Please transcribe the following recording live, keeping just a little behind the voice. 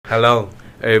Hello,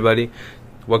 everybody.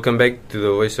 Welcome back to the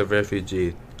Voice of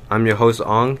Refugee. I'm your host,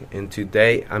 Ong, and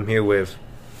today I'm here with...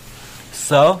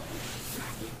 So,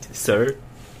 Sir,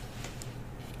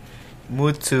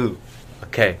 Mutu.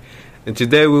 Okay. And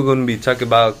today we're going to be talking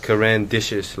about Korean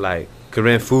dishes, like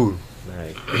Korean food,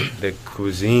 like the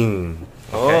cuisine.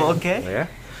 Oh, okay. Yeah?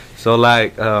 So,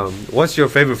 like, what's your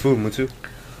favorite food, Mutu?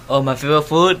 oh, my favorite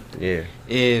food Yeah.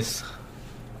 is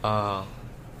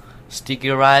sticky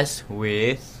rice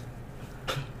with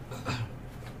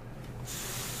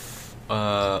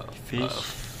Fish,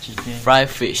 chicken. fried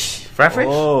fish. Fried fish?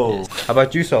 Oh, How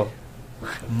about you, so?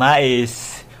 mine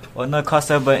is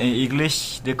omakase, but in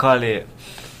English they call it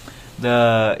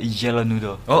the yellow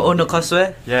noodle. Oh, no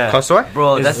kosue? Yeah, Kosoi?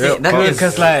 Bro, It's that's it. That real- is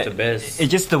because like the best.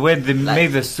 it's just the way they Like-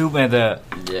 make the soup and the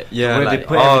Yeah, way they like,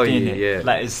 put oh, everything in yeah. it.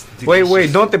 Like it's Wait,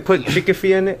 delicious. don't they put chicken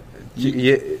feet in it?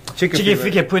 Yeah, Chicken feet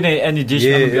right? can put in any dish.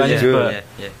 Yeah, I'm gonna be it's honest, good.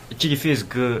 but yeah. chicken feet is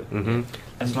good Mm-hmm.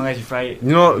 as long as you fry it.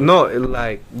 No,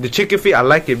 like the chicken feet, I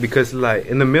like it because like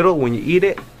in the middle when you eat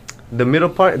it, the middle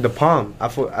part, the palm,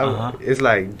 Uh-huh. it's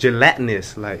like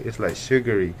gelatinous, like it's like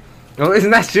sugary. No, it's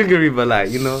not sugary, but like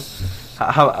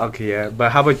okay, yeah.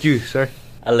 But how about you, sir?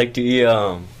 I like to eat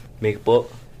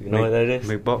meatball. You know what that is?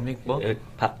 Meatball.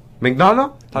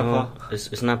 McDonald? Pakwa.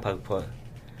 It's not pakpa.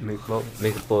 Meatball.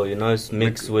 Meatball. You know, it's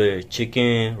mixed with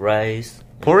chicken, rice,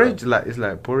 Porridge, like it's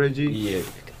like porridgey. Yeah,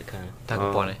 kind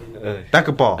Takapone. of.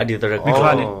 Takapal. I did the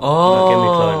McLaren.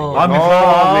 Oh.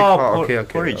 Okay.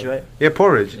 Porridge, right? Yeah,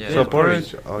 porridge. Yeah. So Yeah,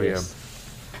 porridge. porridge. Oh Yes.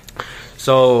 yeah.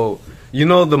 So you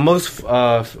know the most?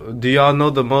 Do y'all know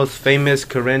the most famous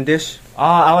Korean dish?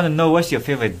 I want to know what's your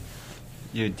favorite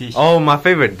dish. Oh, my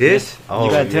favorite dish. Yes. Oh,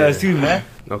 You gotta tell yeah. us soon, man.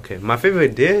 Okay, my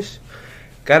favorite dish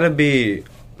gotta be,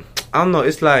 I don't know,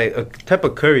 it's like a type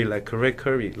of curry, like Korean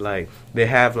curry. Like they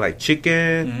have like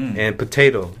chicken and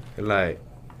potato, like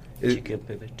Chicken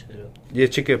potato. yeah,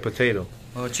 chicken and potato,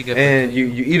 Oh, chicken. and you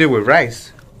eat it with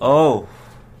rice. Oh,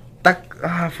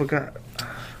 I forgot.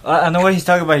 I know what he's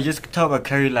talking about. He just talk about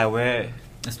curry like where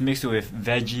it's mixed with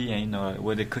veggie and you know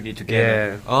where they cook it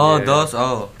together. Yeah. Oh, yeah, those.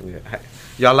 Oh. Yeah.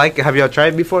 Y'all like it? Have y'all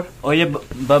tried it before? Oh yeah,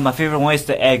 but my favorite one is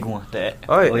the egg one. The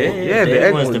Oh yeah, the the egg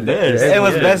egg one's one. the best. egg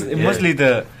was yeah, best. yeah. Mostly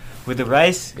the with the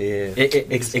rice. Yeah.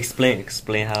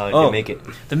 Explain how Oh. they make it.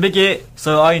 To make it,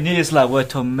 so all you need is like what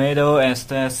tomato and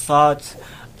salt.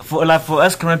 For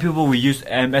us Korean people, we use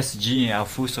MSG in our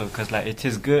food, so because like it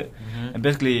tastes good. And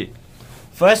basically,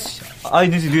 first all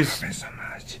you need to do is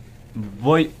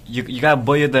boil. You gotta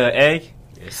boil the egg.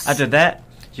 Yes. After that,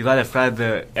 you gotta fry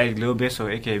the egg a little bit so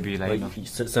it can be like. You know.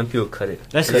 Some people cut it.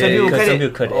 That's Yeah, some people yeah, cut some it.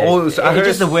 people cut it. Oh, so I It's heard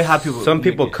just the way how people. some make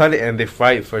people it. cut it and they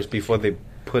fry it first before they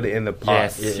put it in the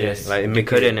pot. Yes, yes. Like They make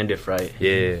cut it and then they fry it.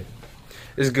 Yeah,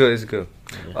 it's good. It's good.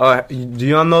 Do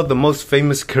y'all know the most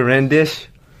famous Korean dish?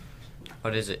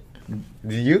 What is it?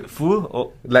 Do you Food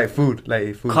or like food?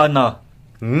 Like food? kana.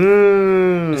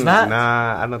 It's not?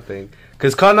 Nah, I don't think.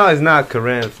 Cause kana is not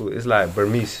Korean food. It's like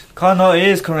Burmese. Kana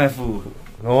is Korean food.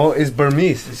 No, it's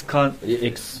Burmese. It's kan.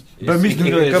 Burmese Burmese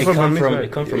noodle is- come from Burmese, right?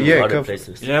 It come from Yeah, it other come-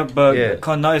 places. Yeah, but Yeah.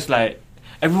 kana is like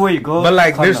everywhere you go. But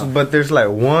like kana. there's like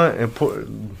one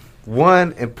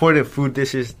important food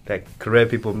dishes that Korean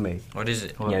people make. What is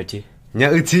it? Nyauchi.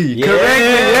 Nyauchi. Yeah.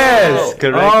 Correctly, yes.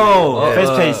 Correctly. Oh, Yeah. fish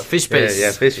paste. Fish paste.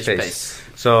 Yeah, fish paste.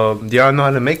 So, do y'all know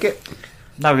how to make it?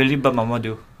 Not really, but mama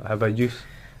do. How about you?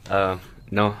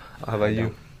 No. How about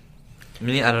you?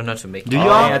 Me, I don't know to make. Do it. you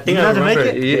all? I think you know I how to make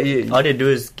remember. it? Yeah. All they do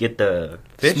is get the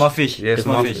Fish? Small fish. Yeah, the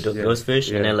small fish, fish. those fish,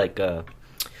 Yeah. and then like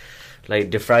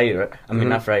they fry it. Right? I mean, Mhm.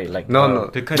 not fry it. Like No.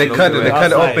 They They cut cut it it. They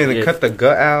cut it outside. open and Yeah. cut the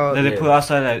gut out. Then they Yeah. put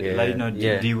outside Yeah. like you know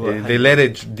Yeah. Yeah, they let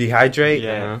it dehydrate.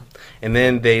 Yeah. Uh-huh. And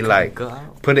then they like Go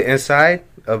out. put it inside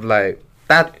of like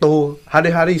tato. How do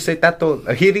you say tato?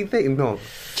 A heating thing? No,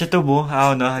 Chetobo. I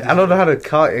don't know. How to I don't know how to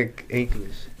call it in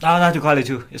English. I don't know how to call it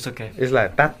too. It's okay. It's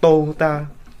like tato ta.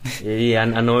 Yeah,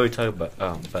 I know what you're talking about.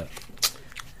 But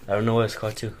I don't know what it's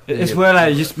called too. It's where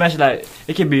like you smash like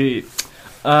it can be,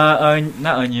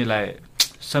 not onion like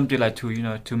something like to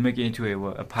make it into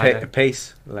a pie.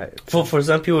 Paste like. For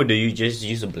some people, do you just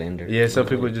use a blender? Yeah, some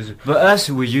people just. But us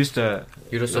we use the.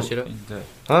 Euro sauce.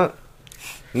 Huh?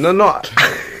 No.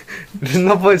 There's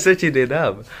no point searching it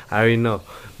up. I already know.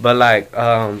 But like,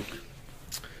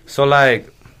 so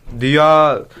like, do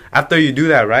y'all after you do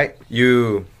that, right?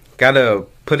 You gotta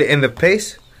put it in the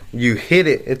paste. You hit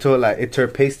it until like it turn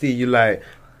pasty. You like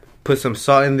put some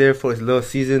salt in there for its little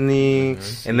seasoning,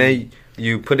 and then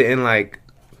you put it in like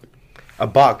a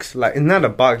box. Like it's not a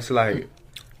box. Like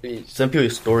Some people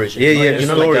use storage. Yeah, yeah, You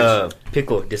know, storage. like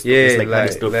pickle. This yeah, it's like how they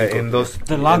like, store like pickle. in those.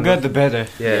 The longer the better.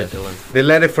 Yeah, the one. they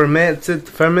let it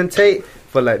fermentate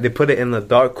but like they put it in a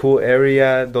dark, cool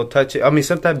area. Don't touch it. I mean,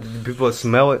 sometimes people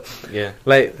smell it. Yeah.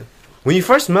 Like when you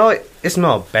first smell it, it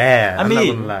smells bad. I'm not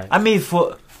gonna lie. I mean,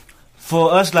 for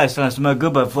us, like, it smell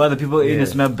good, but for other people, it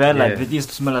smell bad. Like, Yeah. it used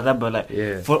to smell like that, but like,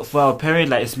 Yeah. for our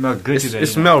parents, like, it smell good It to them.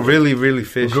 smells really, really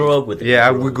fishy. We grew up with it.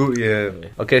 Yeah, We we grew grew. up. Yeah.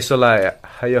 Okay, so like,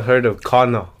 have you heard of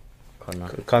Kana? Corner.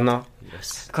 Kana?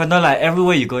 Yes. Corner, like,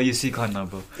 everywhere you go, you see corner,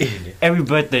 bro. Every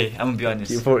birthday, I'm gonna be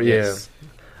honest. Yes.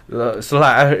 So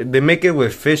like, I heard, they make it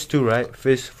with fish too, right?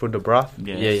 Fish for the broth.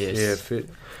 Yes. Yeah, yes. Yeah, fish.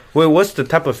 Wait, what's the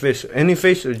type of fish? Any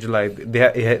fish, or you like?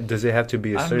 Does it have to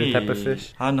be a I certain mean, type of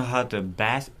fish? I don't know how the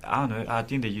bass. I don't know. I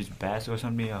think they use bass or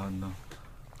something. I don't know.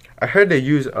 I heard they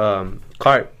use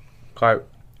carp,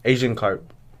 Asian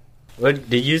carp. Well,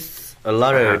 they use a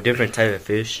lot of different type of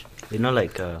fish. You know,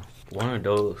 like one of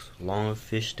those long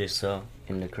fish they sell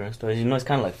in the Korean stores. You know, it's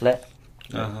kind of like flat.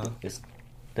 It's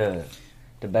the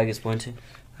bag is pointed.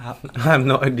 I have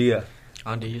no idea.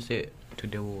 How do you say it?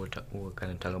 Today we were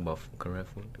kind of talking about Korean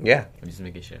food. Yeah, I'm just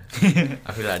making sure.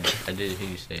 I feel like I didn't hear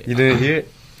you say it. you didn't hear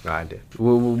it? No, I did.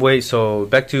 Wait, so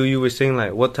back to you were saying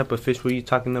like, what type of fish were you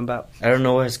talking about? I don't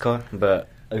know what it's called, but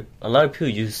a lot of people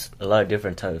use a lot of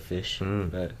different type of fish.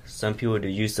 But some people they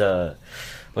use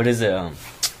what is it?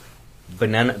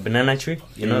 Banana tree.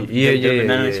 You know? The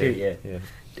banana tree. Yeah.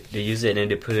 They use it and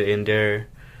they put it in there.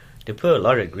 They put a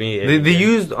lot of green. They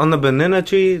used on the banana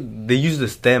tree. They use the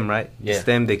stem, right? Yeah. The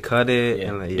stem. They cut it Yeah.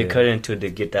 and like, They cut it until they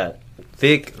get that.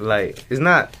 thick. Like it's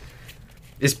not.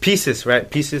 It's pieces, right?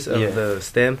 Pieces of Yeah. the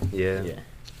stem. Yeah. Yeah.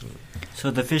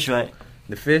 So the fish, right?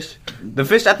 The fish.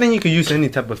 I think you could use any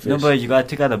type of fish. No, but you gotta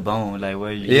take out the bone, like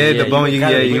where you. Yeah, the bone. You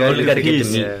only gotta get the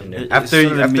piece. meat. Yeah. It's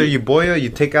only the After meat. you boil, you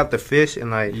take out the fish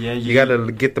and like Yeah, you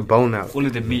gotta get the bone out.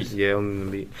 Only the meat. Yeah, only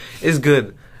the meat. It's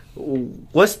good.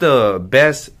 What's the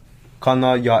best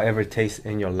kana y'all ever taste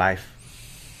in your life?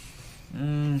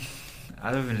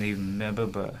 I don't really remember,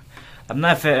 but I'm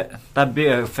not that big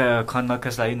a fan of corner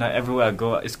because like everywhere I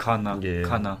go it's corner. Yeah.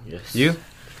 Corner. Yes. You?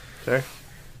 Sir?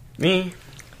 Me,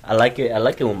 I like it. I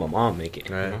like it when my mom make it.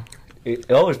 Right. You know?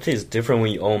 It always tastes different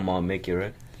when your own mom make it,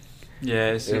 right?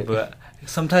 Yeah, it's Yeah. but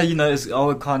sometimes it's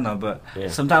always corner, but Yeah.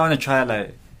 sometimes I wanna try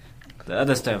like the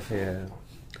other stuff. Yeah.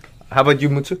 How about you,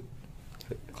 Mutsu?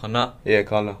 Kana. Yeah,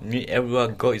 kana. Me everywhere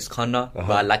I go is kana, but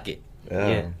I like it.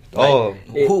 Yeah. Oh.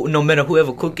 No matter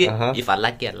whoever cook it, Uh-huh. if I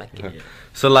like it, I like it.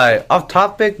 So like off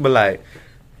topic, but like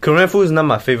Korean food is not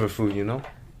my favorite food. You know,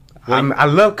 I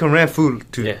love Korean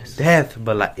food to Yes. death,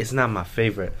 but like it's not my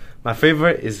favorite. My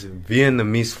favorite is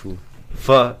Vietnamese food.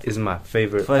 Pho is my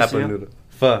favorite Pho is type of your- noodle.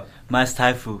 Pho. Mine's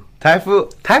Thai food. Thai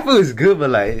food is good, but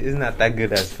like it's not that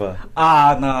good as pho.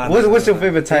 No. What's your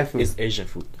favorite Thai food? It's Asian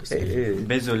food. It's Asian.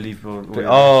 Basil leaf or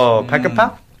Oh, pack a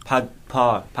pop. pak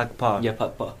pa. Yeah,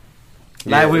 papa.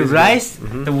 Like Yeah, with it's rice,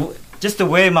 good. just the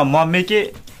way my mom make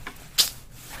it,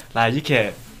 like you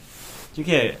can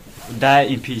die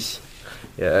in peace.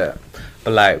 Yeah,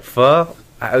 but like pho.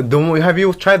 Have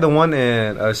you tried the one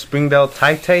in Springdale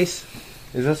Thai Taste?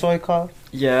 Is that what it called?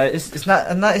 Yeah, it's not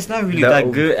really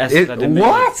that good as it, that they make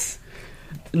what? it.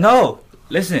 No,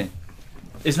 listen,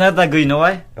 it's not that good. You know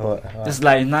why? It's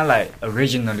like not like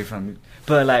originally from,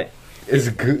 but like It's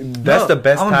good. That's No, the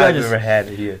best I'm Thai gonna I've just- ever had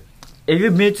here. if you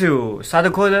meet to South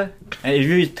Dakota and if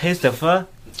you taste the pho,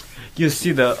 you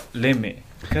see the limit.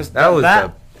 Cause That was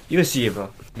you see it, bro.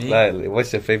 Me, Like,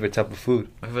 what's your favorite type of food?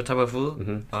 my favorite type of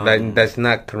food. That's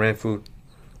not Korean food.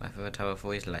 My favorite type of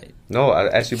food is like No, I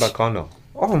asked you about Kono.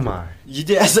 Oh my. You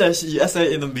did ask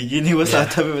in the beginning what's our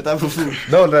type of food.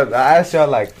 No, I asked y'all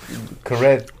like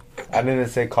Korean. I didn't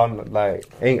say Kono. Like,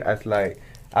 it's like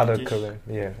out of Korean.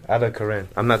 Yeah, out of Korean.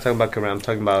 I'm not talking about Korean. I'm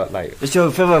talking about like. It's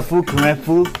your favorite food, Korean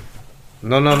food?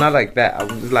 No, not like that. I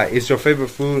was like, it's your favorite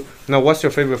food. No, what's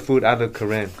your favorite food out of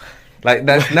Korean? Like,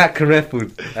 that's not Korean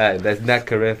food. That's not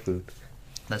Korean food.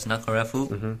 that's not Korean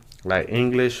food. Like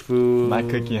English food. My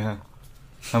cooking, huh?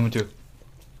 How much?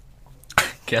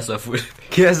 Kesa food.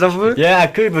 Kiesa food? Yeah, I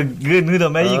cook a good noodle,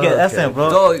 man. You get Okay. accent, bro.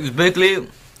 So it's basically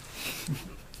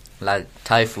like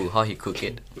Thai food, how he cook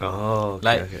it. Oh, okay,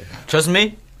 Like, okay. trust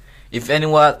me, if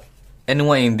anyone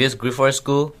in this Griffith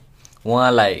school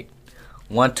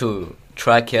want to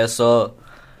try queso,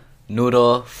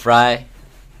 noodle, fry,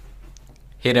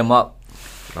 hit him up.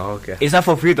 Oh, okay. It's not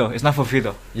for free though. It's not for free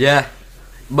though. Yeah,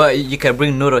 but you can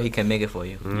bring noodle, he can make it for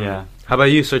you. Yeah. How about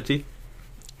you, Serti?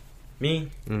 Me,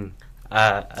 Mm.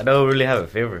 I don't really have a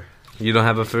favorite. You don't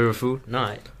have a favorite food?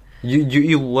 No, You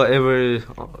eat whatever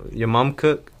your mom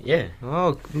cook? yeah.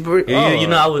 Oh, You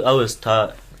know, I was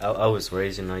taught, I was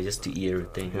raised, just to eat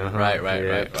everything. Uh-huh. Right.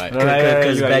 Right,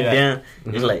 Because yeah, back yeah. then,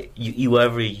 it's like you eat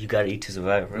whatever you gotta eat to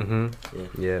survive, right?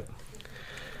 Mm-hmm. Yeah. Yeah.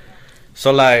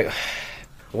 So like,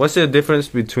 What's the difference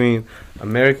between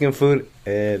American food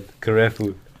and Korean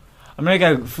food?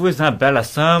 American food is not bad like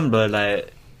some, but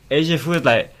like Asian food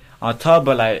like on top.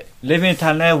 But like living in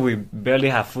Thailand, we barely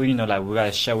have food. You know, like we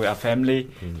gotta share with our family.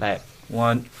 Like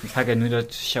one packet noodle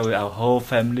to share with our whole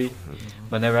family.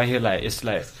 But then right here, like it's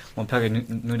like one packet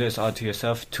noodle is all to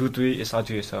yourself. 2, 3 is all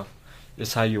to yourself.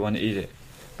 It's how you want to eat it.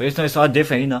 But it's all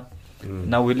different, you know.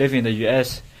 Now we live in the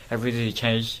U.S. Everything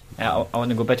changed, and I want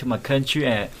to go back to my country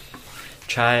and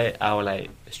try our like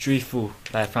street food,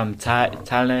 like from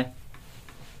Thailand.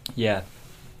 Yeah.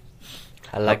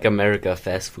 I like America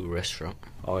fast food restaurant.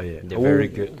 Oh yeah, They're very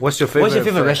good. What's your favorite? What's your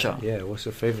favorite restaurant? Yeah, what's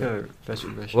your favorite? Fast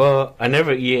food restaurant. Well, I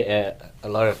never eat at a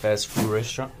lot of fast food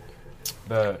restaurant,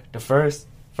 but the first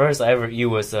I ever eat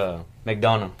was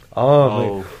McDonald's.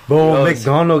 Oh, Oh.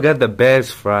 McDonald's got the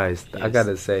best fries. I Yes.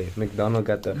 gotta say, McDonald's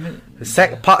got the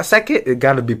second. It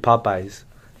gotta be Popeyes.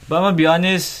 But I'm gonna be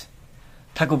honest,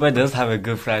 Taco Bell does have a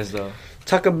good fries though.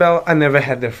 Taco Bell, I never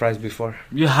had their fries before.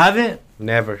 You haven't?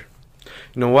 Never.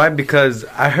 You know why? Because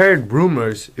I heard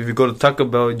rumors if you go to Taco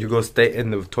Bell, you go stay in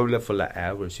the toilet for like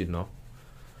hours. You know.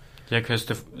 Yeah, cause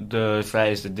the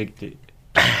fries is addicted.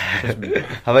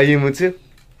 How about you, Mutsu?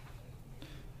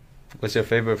 What's your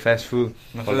favorite fast food?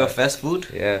 My favorite fast food?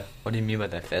 Yeah. What do you mean by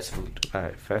that fast food?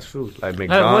 Alright, fast food like Like,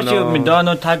 McDonald's. what's your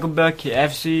McDonald's, Taco Bell,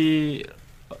 KFC?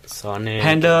 Sonic.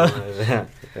 Panda.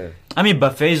 I mean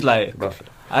buffets like Buffet.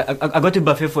 I go to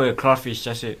buffet for a crawfish.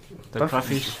 That's it. The Buffet.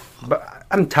 crawfish. But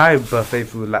I'm tired of buffet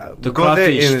food. Like The we go there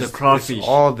crawfish, and the it's crawfish.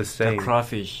 all the The same.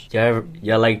 crawfish.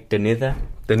 Y'all like the nitha?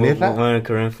 The nitha? One of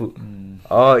Korean food.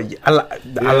 Oh, yeah, I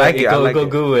like it. I like go it.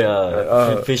 good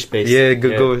with fish paste. Yeah, it go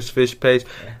good with fish paste.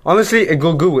 Honestly, it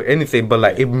go good with anything, but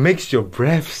like it makes your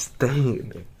breath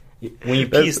stink. When you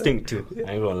pee, it stink too.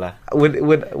 I ain't gonna lie. With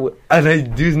and I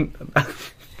do.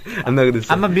 I'm not gonna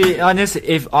say. I'm gonna be honest.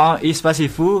 If I eat spicy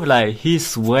food, like he's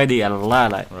sweaty a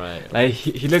lot. Right. Like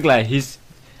he look like he's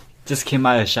just came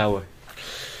out of the shower.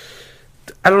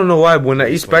 I don't know why. When I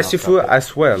eat Just went spicy off food, topic. I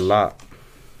sweat a lot.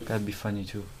 That'd be funny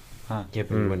too. Yeah, but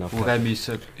when I We gotta be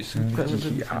so.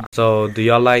 So, do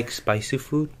y'all like spicy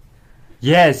food?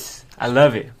 Yes, I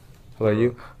love it. How about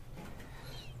you?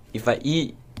 If I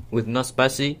eat with not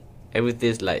spicy,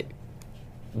 everything's like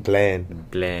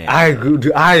Bland. bland. I agree.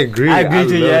 Dude, I agree. I agree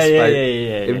too. love Yeah.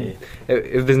 spicy.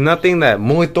 If there's nothing that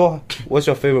mojito, what's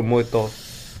your favorite mojito?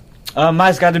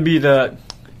 Mine's got to be the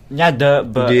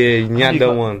nyada, but Yeah, how do not you the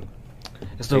call- one.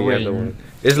 It's the Yeah, way. the one.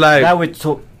 It's like That with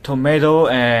tomato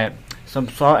and some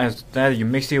salt, and then you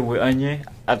mix it with onion.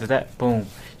 After that, boom,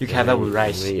 you can have that with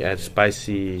rice. You add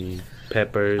spicy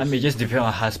peppers. I mean, it just depends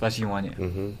on how spicy you want it.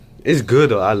 It's good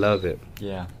though. I love it.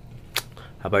 Yeah.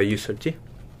 How about you, Sergi?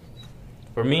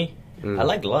 For me, Mm. I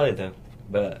like a lot of them,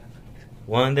 but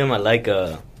one of them I like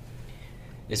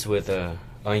is with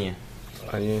onion.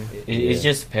 Onion. It's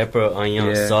just pepper, onion,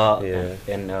 Yeah, salt, yeah.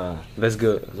 and That's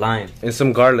good. lime. And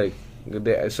some garlic.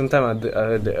 Sometimes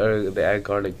they add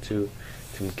garlic too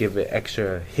to give it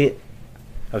extra hit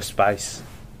of spice.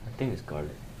 I think it's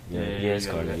garlic. Yeah, it's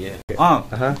garlic. Yeah.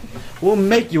 Uh-huh. What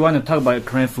make you want to talk about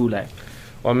Korean food like?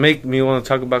 Or make me want to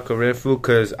talk about Korean food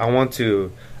because I want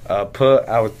to put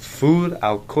our food,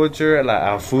 our culture, like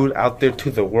our food out there to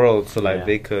the world so like Yeah.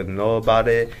 they could know about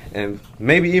it and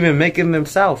maybe even make it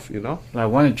themselves, you know? Like,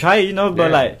 want to try it, you know, but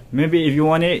Yeah. like maybe if you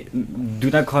want it, do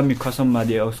not call me call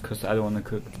somebody else because I don't want to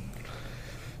cook.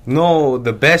 No,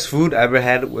 the best food I ever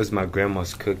had was my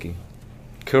grandma's cooking.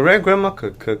 Korean grandma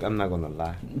could cook, I'm not gonna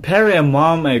lie. Perry and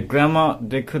mom and grandma,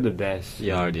 they cook the best.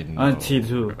 You already know. Auntie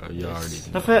too. You already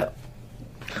know. That's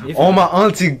it. Oh, my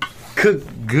auntie cook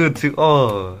good too.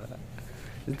 Oh,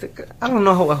 I don't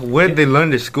know where they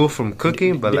learned their school from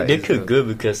cooking, but like they it's cook good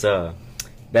because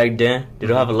back then they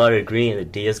don't have a lot of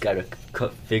ingredients. They just gotta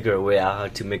figure a way out how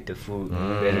to make the food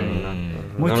better. You know?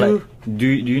 What Don't too? Do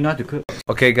you know how to cook?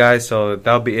 Okay, guys, so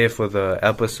that'll be it for the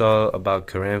episode about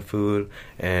Korean food,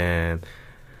 and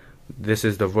this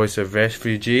is the Voice of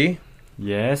Refugee,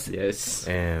 Yes. Yes.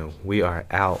 and we are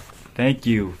out. Thank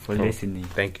you for listening.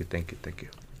 Thank you.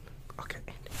 Okay.